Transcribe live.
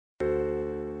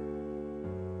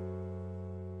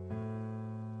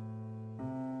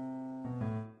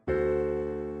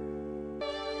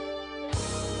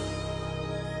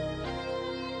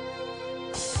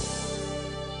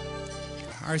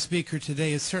our speaker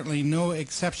today is certainly no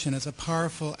exception as a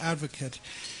powerful advocate.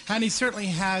 And he certainly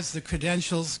has the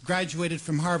credentials, graduated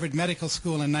from Harvard Medical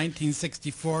School in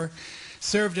 1964,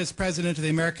 served as president of the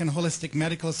American Holistic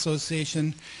Medical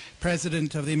Association,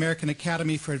 president of the American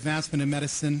Academy for Advancement in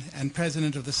Medicine, and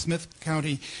president of the Smith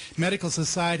County Medical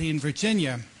Society in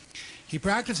Virginia. He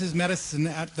practices medicine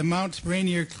at the Mount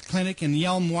Rainier Clinic in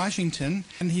Yelm, Washington,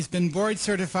 and he's been board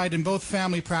certified in both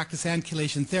family practice and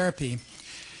chelation therapy.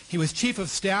 He was chief of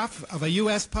staff of a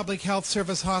U.S. Public Health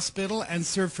Service hospital and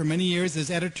served for many years as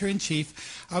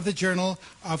editor-in-chief of the Journal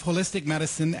of Holistic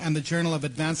Medicine and the Journal of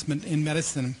Advancement in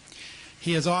Medicine.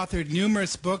 He has authored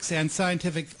numerous books and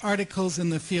scientific articles in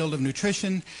the field of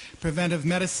nutrition, preventive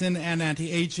medicine, and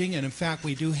anti-aging. And in fact,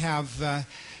 we do have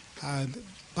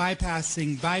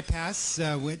Bypassing Bypass,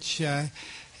 which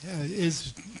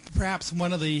is perhaps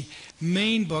one of the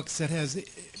main books that has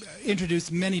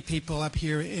introduced many people up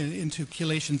here into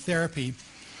chelation therapy.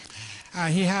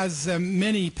 He has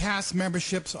many past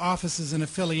memberships, offices, and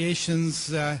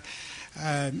affiliations.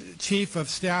 Chief of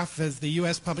Staff as the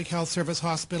U.S. Public Health Service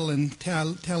Hospital in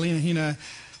Talahena,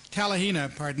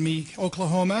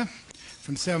 Oklahoma,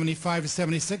 from 75 to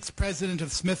 76. President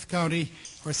of Smith County,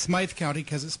 or Smythe County,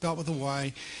 because it's spelled with a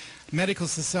Y. Medical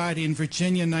Society in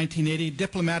Virginia in 1980.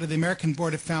 Diplomat of the American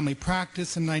Board of Family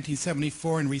Practice in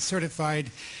 1974 and recertified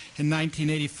in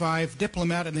 1985.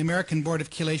 Diplomat of the American Board of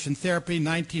Chelation Therapy,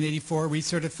 1984,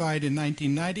 recertified in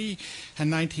 1990 and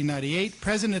 1998.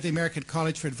 President of the American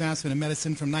College for Advancement in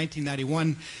Medicine from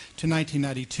 1991 to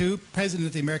 1992. President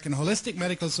of the American Holistic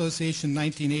Medical Association,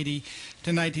 1980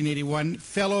 to 1981.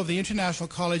 Fellow of the International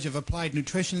College of Applied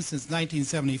Nutrition since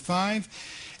 1975.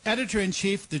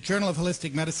 Editor-in-Chief, the Journal of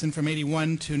Holistic Medicine from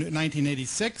 81 to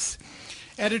 1986.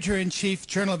 Editor-in-Chief,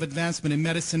 Journal of Advancement in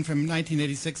Medicine from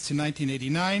 1986 to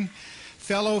 1989.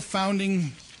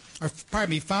 Founding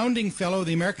Fellow of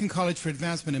the American College for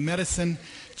Advancement in Medicine.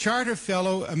 Charter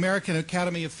Fellow, American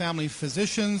Academy of Family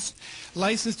Physicians.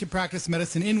 Licensed to practice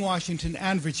medicine in Washington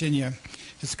and Virginia.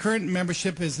 His current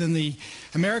membership is in the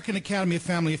American Academy of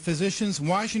Family Physicians,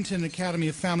 Washington Academy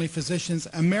of Family Physicians,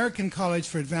 American College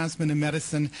for Advancement in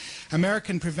Medicine,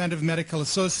 American Preventive Medical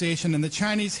Association, and the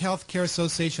Chinese Healthcare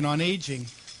Association on Aging.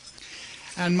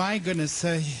 And my goodness,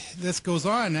 this goes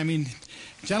on. I mean,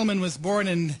 the gentleman was born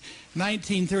in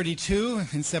 1932,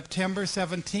 in September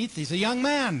 17th. He's a young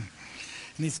man.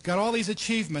 And he's got all these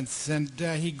achievements. And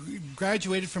he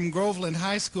graduated from Groveland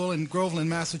High School in Groveland,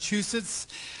 Massachusetts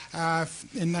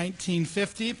in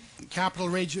 1950. Capital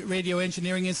Radio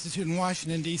Engineering Institute in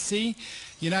Washington, D.C.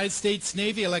 United States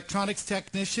Navy electronics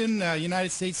technician,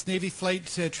 United States Navy flight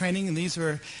training, and these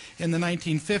were in the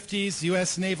 1950s.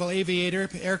 U.S. Naval aviator,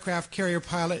 aircraft carrier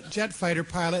pilot, jet fighter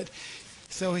pilot.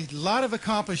 So a lot of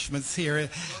accomplishments here.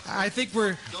 I think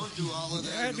we're... Don't do all of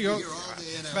that. We'll be here all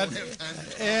day and I won't have time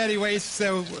to anyway,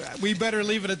 so we better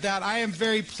leave it at that. I am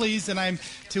very pleased and I'm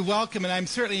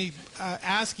certainly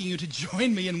asking you to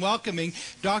join me in welcoming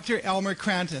Dr. Elmer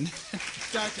Cranton.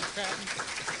 Dr. Cranton.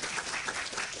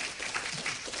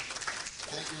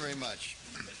 Thank you very much.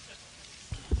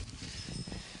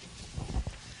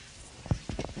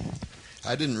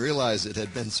 I didn't realize it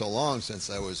had been so long since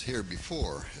I was here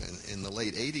before, in the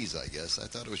late 80s, I guess. I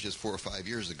thought it was just 4 or 5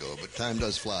 years ago, but time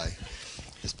does fly,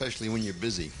 especially when you're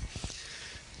busy.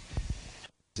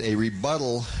 A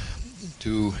rebuttal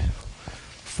to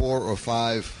 4 or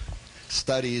 5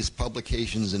 studies,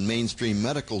 publications in mainstream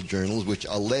medical journals which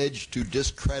allege to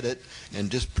discredit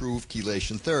and disprove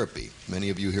chelation therapy.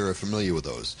 Many of you here are familiar with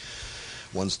those.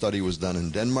 One study was done in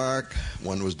Denmark,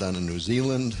 one was done in New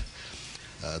Zealand.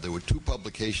 There were 2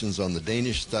 publications on the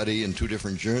Danish study in 2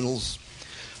 different journals.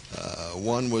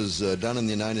 One was done in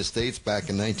the United States back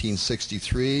in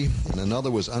 1963, and another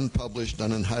was unpublished,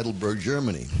 done in Heidelberg,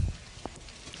 Germany.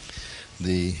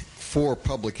 The 4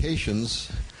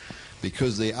 publications,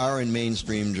 because they are in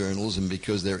mainstream journals and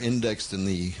because they're indexed in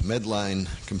the Medline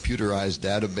computerized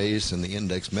database and the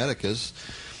Index Medicus,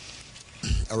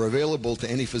 are available to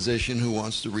any physician who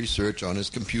wants to research on his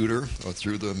computer or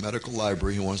through the medical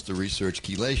library who wants to research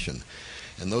chelation.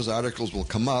 And those articles will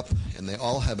come up, and they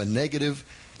all have a negative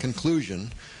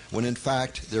conclusion when in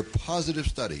fact they're positive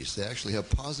studies. They actually have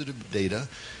positive data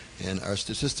and are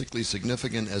statistically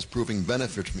significant as proving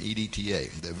benefit from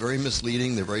EDTA. They're very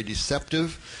misleading, they're very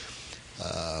deceptive.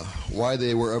 Why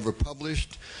they were ever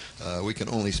published, we can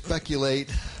only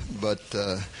speculate, but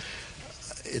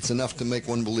it's enough to make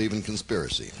one believe in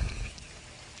conspiracy.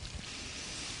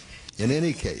 In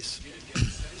any case,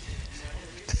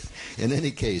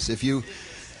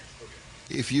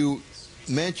 if you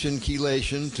mention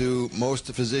chelation to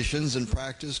most physicians in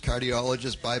practice,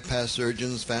 cardiologists, bypass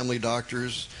surgeons, family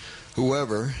doctors,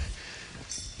 whoever,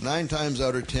 9 times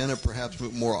out of 10, or perhaps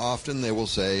more often, they will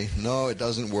say, no, it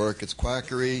doesn't work, it's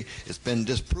quackery, it's been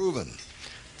disproven.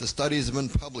 The studies have been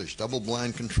published,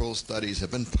 double-blind control studies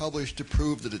have been published to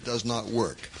prove that it does not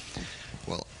work.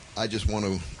 Well, I just want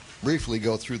to briefly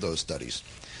go through those studies.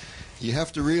 You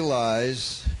have to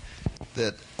realize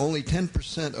that only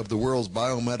 10% of the world's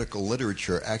biomedical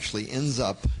literature actually ends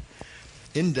up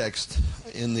indexed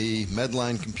in the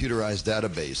Medline computerized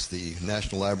database, the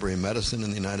National Library of Medicine in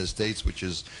the United States, which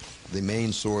is the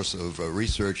main source of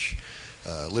research,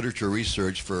 literature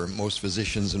research for most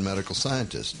physicians and medical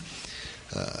scientists.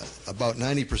 About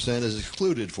 90% is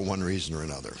excluded for one reason or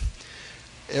another.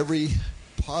 Every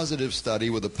positive study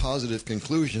with a positive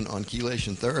conclusion on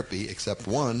chelation therapy, except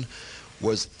one,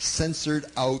 was censored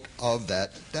out of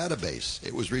that database.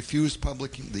 It was refused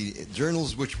the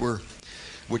journals which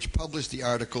published the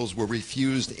articles were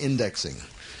refused indexing.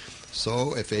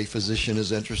 So if a physician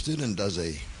is interested and does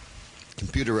a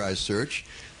computerized search,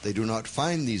 they do not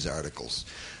find these articles.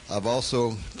 I've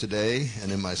also today,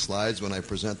 and in my slides when I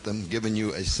present them, given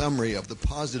you a summary of the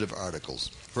positive articles.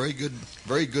 Very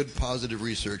good positive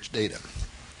research data.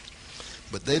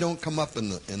 But they don't come up in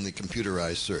the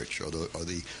computerized search or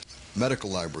the medical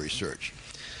library search.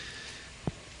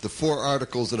 The 4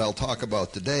 articles that I'll talk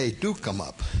about today do come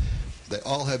up. They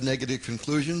all have negative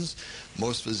conclusions.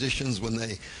 Most physicians, when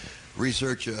they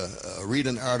research, read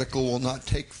an article, will not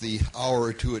take the hour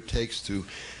or 2 it takes to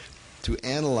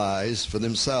analyze for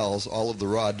themselves all of the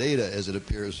raw data as it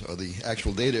appears, or the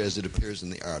actual data as it appears in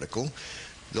the article.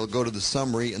 They'll go to the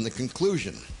summary and the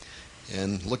conclusion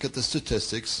and look at the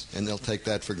statistics, and they'll take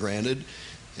that for granted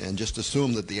and just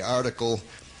assume that the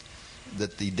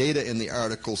data in the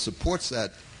article supports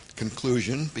that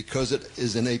conclusion because it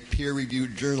is in a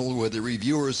peer-reviewed journal where the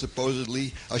reviewers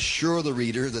supposedly assure the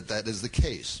reader that that is the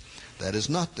case. That is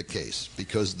not the case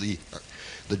because the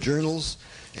journals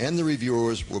and the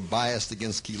reviewers were biased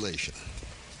against chelation.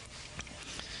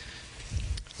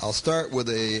 I'll start with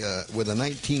a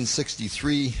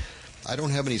 1963. I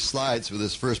don't have any slides for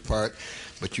this first part,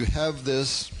 but you have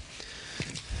this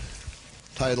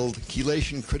titled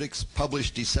Chelation Critics Publish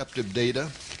Deceptive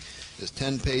Data. It's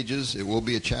 10 pages. It will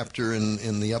be a chapter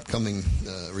in the upcoming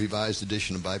revised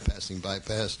edition of Bypassing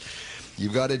Bypass.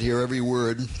 You've got it here, every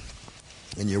word,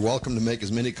 and you're welcome to make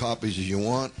as many copies as you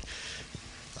want.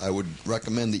 I would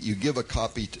recommend that you give a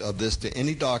copy of this to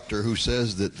any doctor who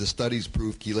says that the studies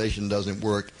prove chelation doesn't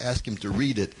work. Ask him to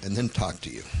read it and then talk to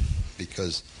you,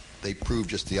 because they prove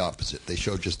just the opposite. They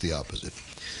show just the opposite.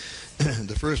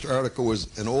 The first article was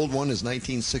an old one, is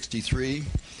 1963,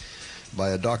 by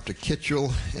a Dr.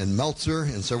 Kitchell and Meltzer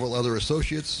and several other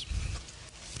associates.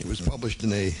 It was published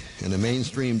in a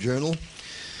mainstream journal,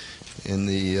 in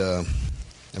the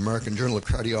American Journal of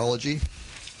Cardiology.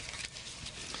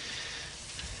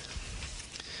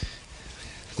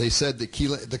 They said the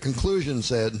conclusion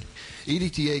said,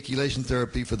 EDTA chelation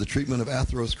therapy for the treatment of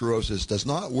atherosclerosis does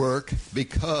not work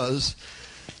because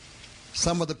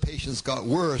some of the patients got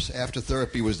worse after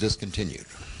therapy was discontinued.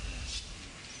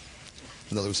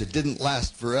 In other words, it didn't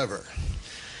last forever.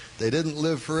 They didn't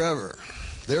live forever.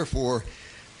 Therefore,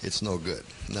 it's no good.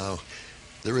 Now,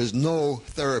 there is no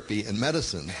therapy in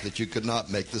medicine that you could not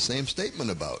make the same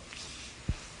statement about.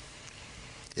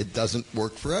 It doesn't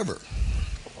work forever.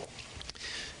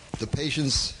 The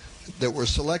patients that were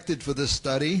selected for this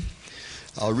study,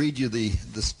 I'll read you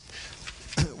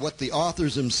what the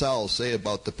authors themselves say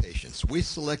about the patients. We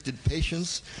selected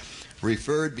patients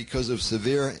referred because of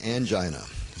severe angina,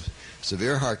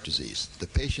 severe heart disease. The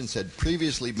patients had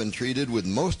previously been treated with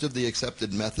most of the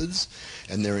accepted methods,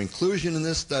 and their inclusion in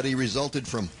this study resulted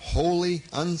from wholly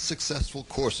unsuccessful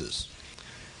courses.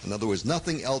 In other words,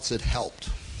 nothing else had helped.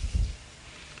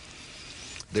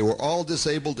 They were all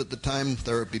disabled at the time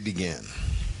therapy began.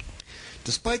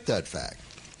 Despite that fact,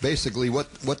 basically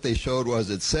what they showed was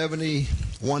that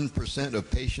 71%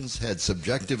 of patients had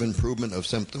subjective improvement of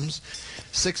symptoms,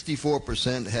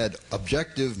 64% had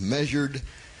objective measured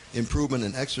improvement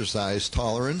in exercise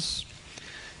tolerance,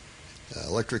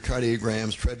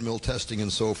 electrocardiograms, treadmill testing,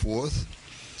 and so forth.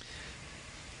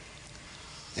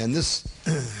 And this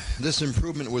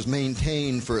improvement was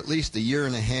maintained for at least a year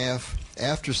and a half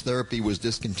after therapy was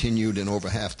discontinued in over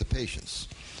half the patients.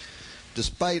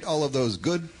 Despite all of those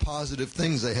good, positive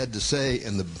things they had to say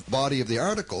in the body of the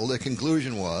article, the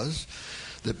conclusion was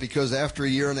that because after a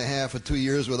year and a half or 2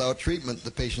 years without treatment,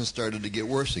 the patients started to get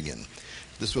worse again.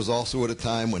 This was also at a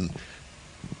time when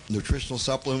nutritional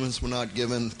supplements were not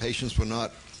given, patients were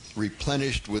not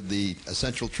replenished with the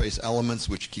essential trace elements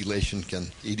which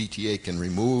EDTA can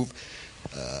remove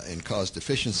and cause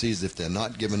deficiencies if they're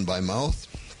not given by mouth.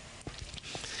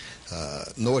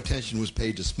 No attention was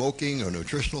paid to smoking or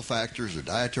nutritional factors or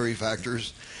dietary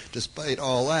factors. Despite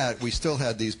all that, we still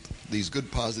had these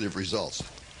good positive results.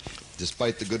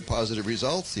 Despite the good positive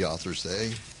results, the authors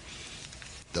say,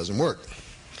 doesn't work.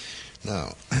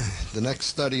 Now, the next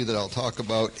study that I'll talk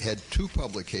about had 2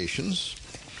 publications.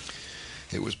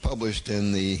 It was published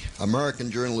in the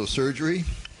American Journal of Surgery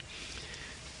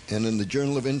and in the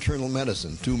Journal of Internal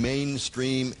Medicine, 2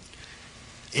 mainstream,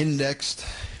 indexed,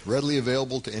 readily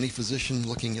available to any physician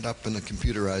looking it up in a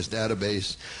computerized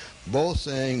database, both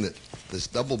saying that this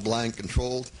double-blind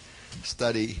controlled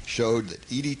study showed that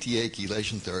EDTA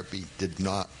chelation therapy did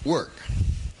not work.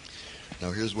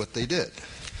 Now here's what they did.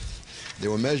 They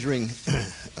were measuring,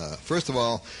 first of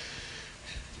all,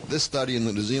 this study and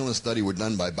the New Zealand study were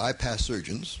done by bypass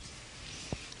surgeons,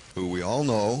 who we all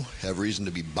know have reason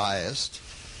to be biased.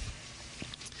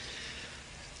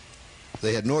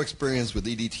 They had no experience with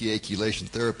EDTA chelation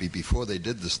therapy before they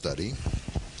did the study.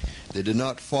 They did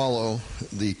not follow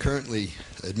the currently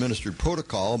administered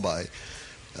protocol by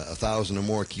 1,000 or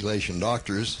more chelation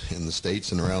doctors in the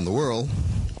States and around the world.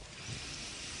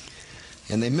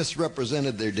 And they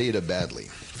misrepresented their data badly.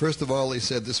 First of all, they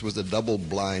said this was a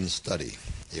double-blind study.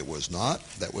 It was not.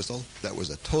 That was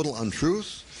a total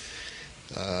untruth.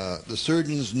 The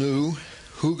surgeons knew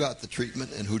who got the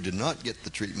treatment and who did not get the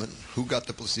treatment, who got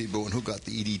the placebo and who got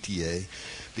the EDTA,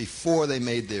 before they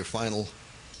made their final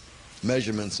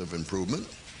measurements of improvement.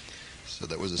 So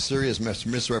that was a serious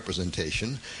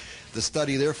misrepresentation. The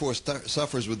study therefore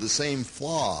suffers with the same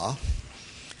flaw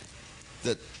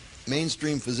that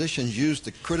mainstream physicians use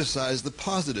to criticize the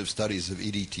positive studies of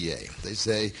EDTA. They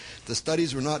say the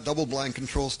studies were not double-blind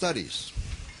control studies.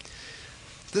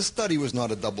 This study was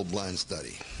not a double-blind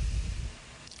study,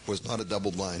 was not a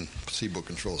double-blind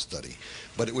placebo-controlled study,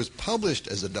 but it was published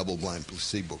as a double-blind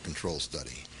placebo-controlled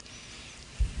study.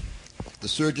 The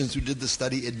surgeons who did the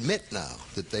study admit now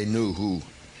that they knew who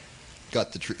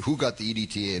got the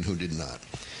EDTA and who did not,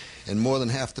 and more than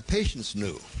half the patients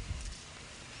knew.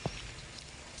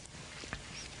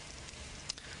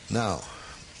 Now,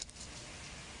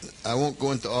 I won't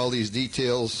go into all these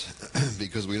details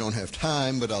because we don't have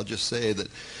time, but I'll just say that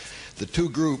the 2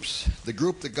 groups, the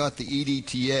group that got the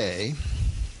EDTA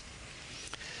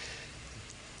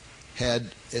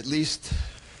had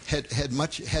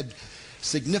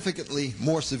significantly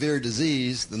more severe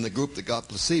disease than the group that got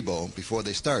placebo before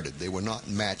they started. They were not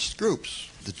matched groups.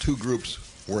 The 2 groups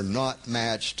were not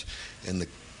matched, and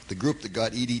the group that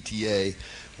got EDTA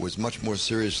was much more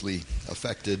seriously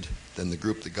affected than the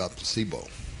group that got placebo.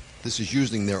 This is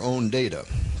using their own data.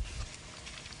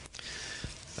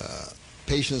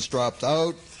 Patients dropped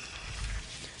out.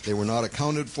 They were not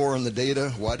accounted for in the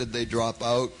data. Why did they drop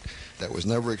out? That was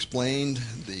never explained.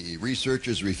 The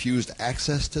researchers refused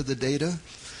access to the data.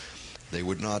 They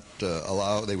would not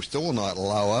they still will not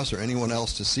allow us or anyone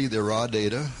else to see their raw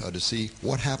data, to see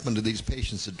what happened to these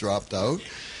patients that dropped out.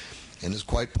 And it's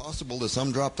quite possible that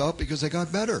some dropped out because they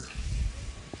got better.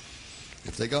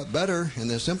 If they got better and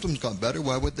their symptoms got better,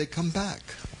 why would they come back?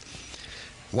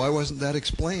 Why wasn't that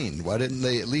explained? Why didn't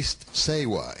they at least say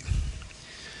why?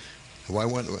 Why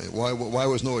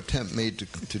was no attempt made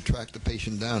to track the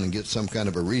patient down and get some kind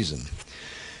of a reason?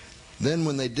 Then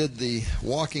when they did the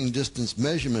walking distance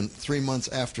measurement 3 months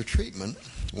after treatment,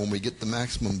 when we get the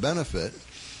maximum benefit,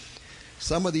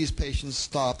 some of these patients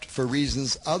stopped for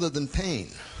reasons other than pain.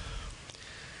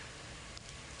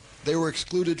 They were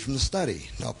excluded from the study.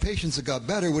 Now, patients that got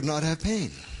better would not have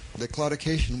pain. Their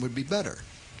claudication would be better.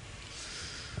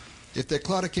 If their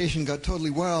claudication got totally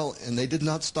well and they did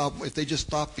not stop, if they just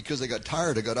stopped because they got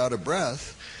tired or got out of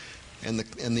breath, and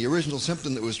the original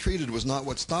symptom that was treated was not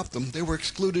what stopped them, they were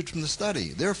excluded from the study.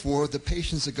 Therefore, the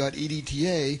patients that got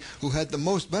EDTA, who had the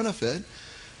most benefit,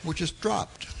 were just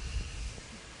dropped.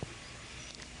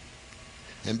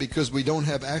 And because we don't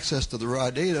have access to the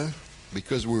raw data,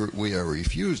 because we are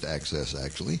refused access,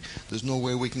 actually, there's no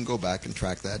way we can go back and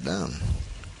track that down.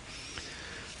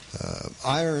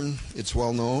 Iron, it's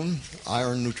well known.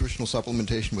 Iron, nutritional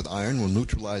supplementation with iron will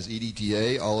neutralize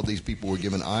EDTA. All of these people were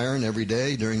given iron every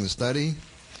day during the study.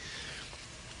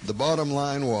 The bottom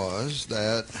line was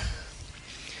that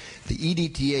the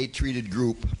EDTA-treated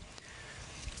group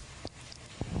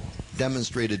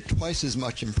demonstrated twice as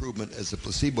much improvement as the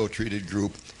placebo-treated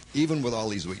group, even with all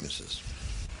these weaknesses.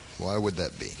 Why would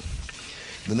that be?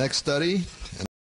 The next study,